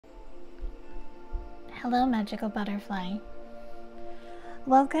Hello, magical butterfly.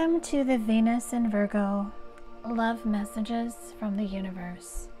 Welcome to the Venus and Virgo love messages from the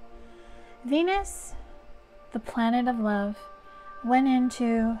universe. Venus, the planet of love, went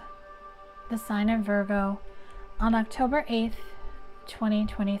into the sign of Virgo on October 8th,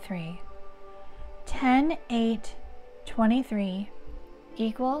 2023. 10-8-23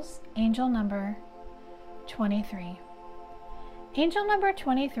 equals angel number 23. Angel number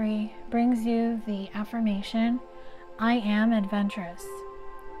 23 brings you the affirmation, I am adventurous.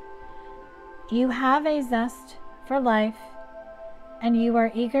 You have a zest for life and you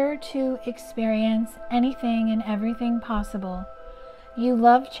are eager to experience anything and everything possible. You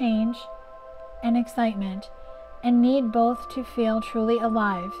love change and excitement and need both to feel truly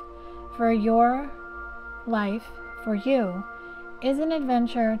alive. For your life, for you, is an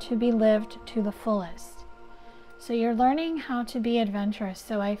adventure to be lived to the fullest. So you're learning how to be adventurous.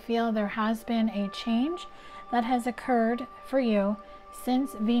 So I feel there has been a change that has occurred for you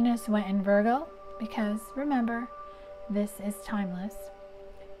since Venus went in Virgo, because remember, this is timeless.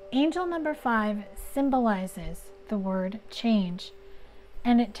 Angel number 5 symbolizes the word change,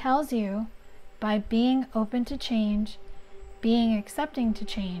 and it tells you by being open to change, being accepting to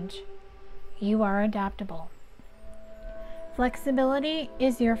change, you are adaptable. Flexibility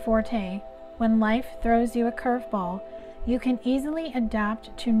is your forte. When life throws you a curveball, you can easily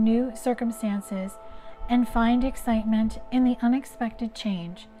adapt to new circumstances and find excitement in the unexpected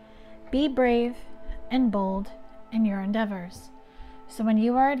change. Be brave and bold in your endeavors. So when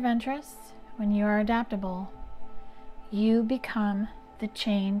you are adventurous, when you are adaptable, you become the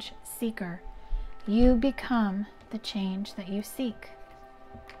change seeker. You become the change that you seek.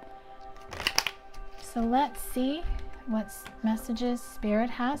 So let's see what messages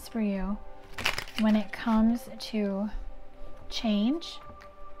Spirit has for you when it comes to change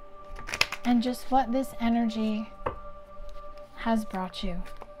and just what this energy has brought you.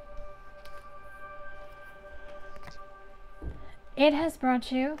 It has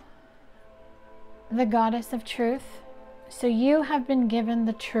brought you the Goddess of Truth. So you have been given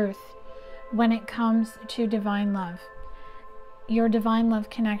the truth when it comes to divine love. Your divine love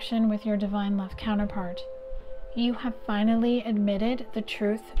connection with your divine love counterpart. You have finally admitted the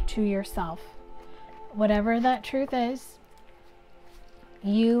truth to yourself. Whatever that truth is,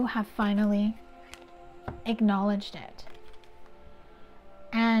 you have finally acknowledged it.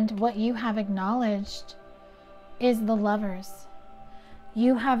 And what you have acknowledged is the lovers.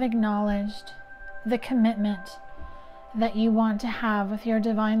 You have acknowledged the commitment that you want to have with your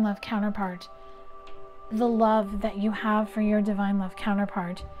divine love counterpart. The love that you have for your divine love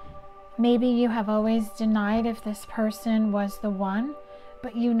counterpart. Maybe you have always denied if this person was the one,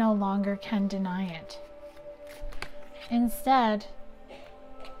 but you no longer can deny it. Instead,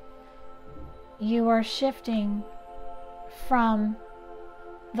 you are shifting from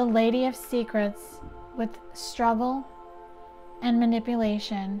the Lady of Secrets with struggle and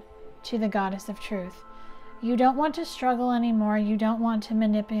manipulation to the Goddess of Truth. You don't want to struggle anymore. You don't want to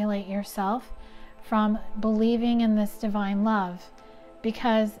manipulate yourself from believing in this divine love,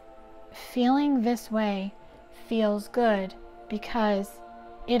 because feeling this way feels good because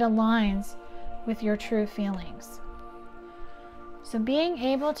it aligns with your true feelings. So being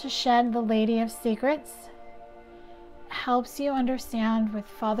able to shed the Lady of Secrets helps you understand with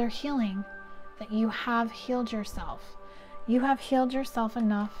Father healing that you have healed yourself. You have healed yourself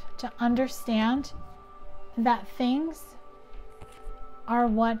enough to understand that things are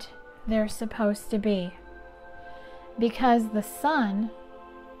what they're supposed to be. Because the sun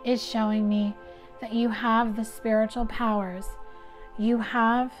is showing me that you have the spiritual powers. You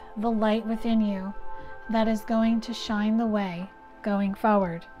have the light within you that is going to shine the way going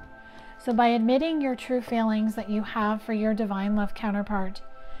forward. So by admitting your true feelings that you have for your divine love counterpart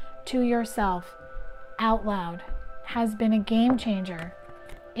to yourself out loud has been a game changer.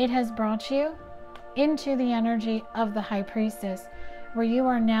 It has brought you into the energy of the High Priestess, where you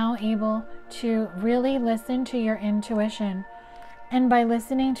are now able to really listen to your intuition. And by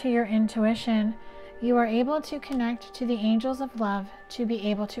listening to your intuition, you are able to connect to the angels of love to be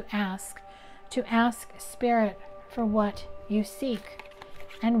able to ask Spirit for what you seek.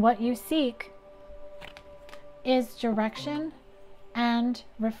 And what you seek is direction and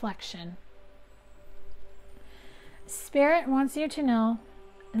reflection. Spirit wants you to know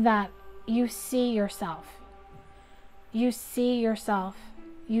that you see yourself. You see yourself.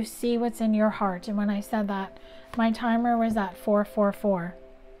 You see what's in your heart. And when I said that, my timer was at 444.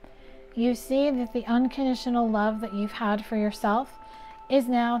 You see that the unconditional love that you've had for yourself is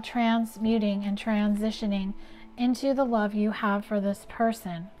now transmuting and transitioning into the love you have for this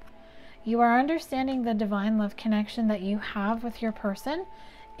person. You are understanding the divine love connection that you have with your person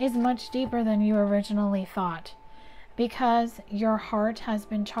is much deeper than you originally thought, because your heart has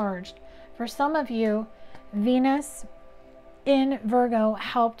been charged. For some of you, Venus in Virgo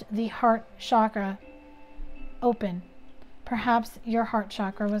helped the heart chakra open. Perhaps your heart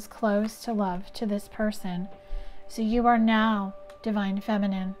chakra was closed to love to this person. So you are now divine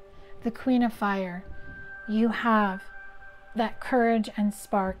feminine, the queen of fire. You have that courage and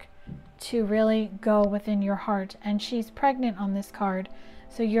spark to really go within your heart. And she's pregnant on this card.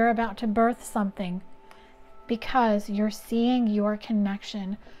 So you're about to birth something, because you're seeing your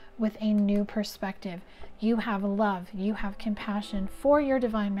connection with a new perspective. You have love, you have compassion for your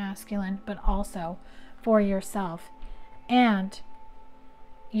divine masculine, but also for yourself. And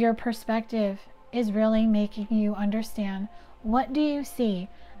your perspective is really making you understand, what do you see?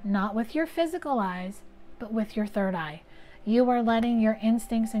 Not with your physical eyes, but with your third eye. You are letting your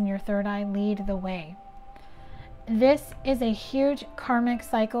instincts and your third eye lead the way. This is a huge karmic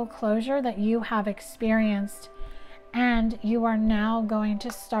cycle closure that you have experienced, and you are now going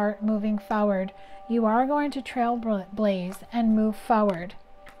to start moving forward. You are going to trailblaze and move forward.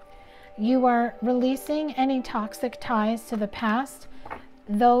 You are releasing any toxic ties to the past.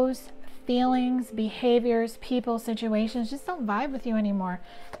 Those feelings, behaviors, people, situations just don't vibe with you anymore,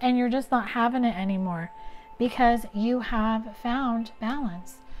 and you're just not having it anymore, because you have found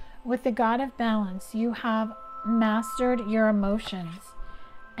balance. With the God of balance, you have mastered your emotions,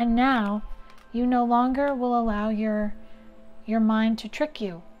 and now you no longer will allow your mind to trick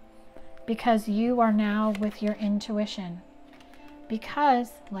you, because you are now with your intuition.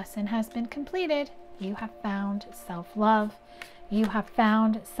 Because lesson has been completed, you have found self-love, you have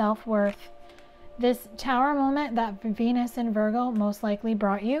found self-worth. This Tower moment that Venus in Virgo most likely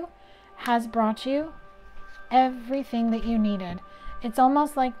brought you has brought you everything that you needed. It's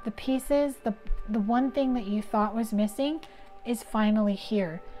almost like the pieces, the one thing that you thought was missing is finally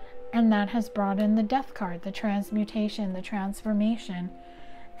here. And that has brought in the Death card, the transmutation, the transformation.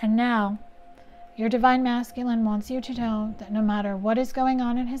 And now your divine masculine wants you to know that no matter what is going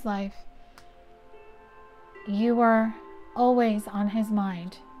on in his life, you are always on his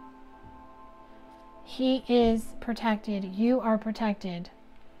mind. He is protected. You are protected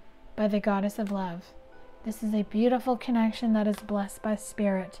by the goddess of love. This is a beautiful connection that is blessed by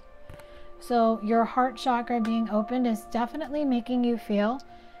spirit. So your heart chakra being opened is definitely making you feel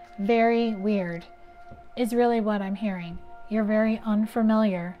very weird, is really what I'm hearing. You're very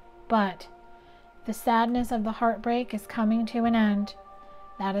unfamiliar, but the sadness of the heartbreak is coming to an end.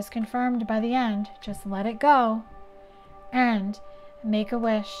 That is confirmed by the end. Just let it go and make a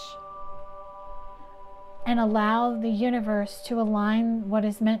wish and allow the universe to align what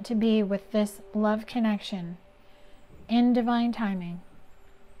is meant to be with this love connection in divine timing.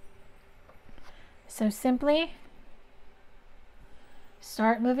 So simply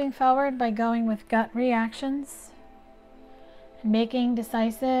start moving forward by going with gut reactions, making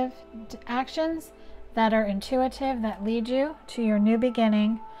decisive actions that are intuitive, that lead you to your new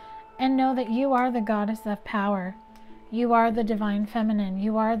beginning, and know that you are the goddess of power. You are the divine feminine.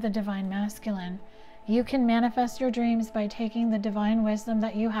 You are the divine masculine. You can manifest your dreams by taking the divine wisdom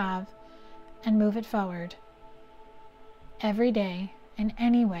that you have and move it forward every day in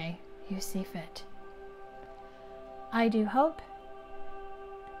any way you see fit. I do hope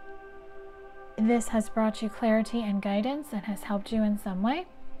this has brought you clarity and guidance and has helped you in some way.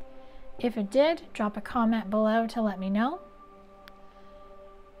 If it did, drop a comment below to let me know.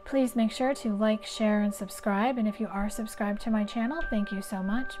 Please make sure to like, share, and subscribe. And if you are subscribed to my channel, thank you so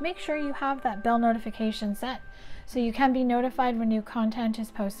much. Make sure you have that bell notification set so you can be notified when new content is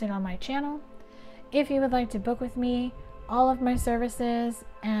posted on my channel. If you would like to book with me, all of my services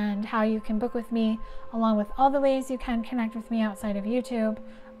and how you can book with me, along with all the ways you can connect with me outside of YouTube,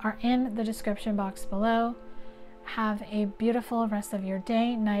 are in the description box below. Have a beautiful rest of your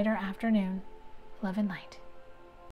day, night, or afternoon. Love and light.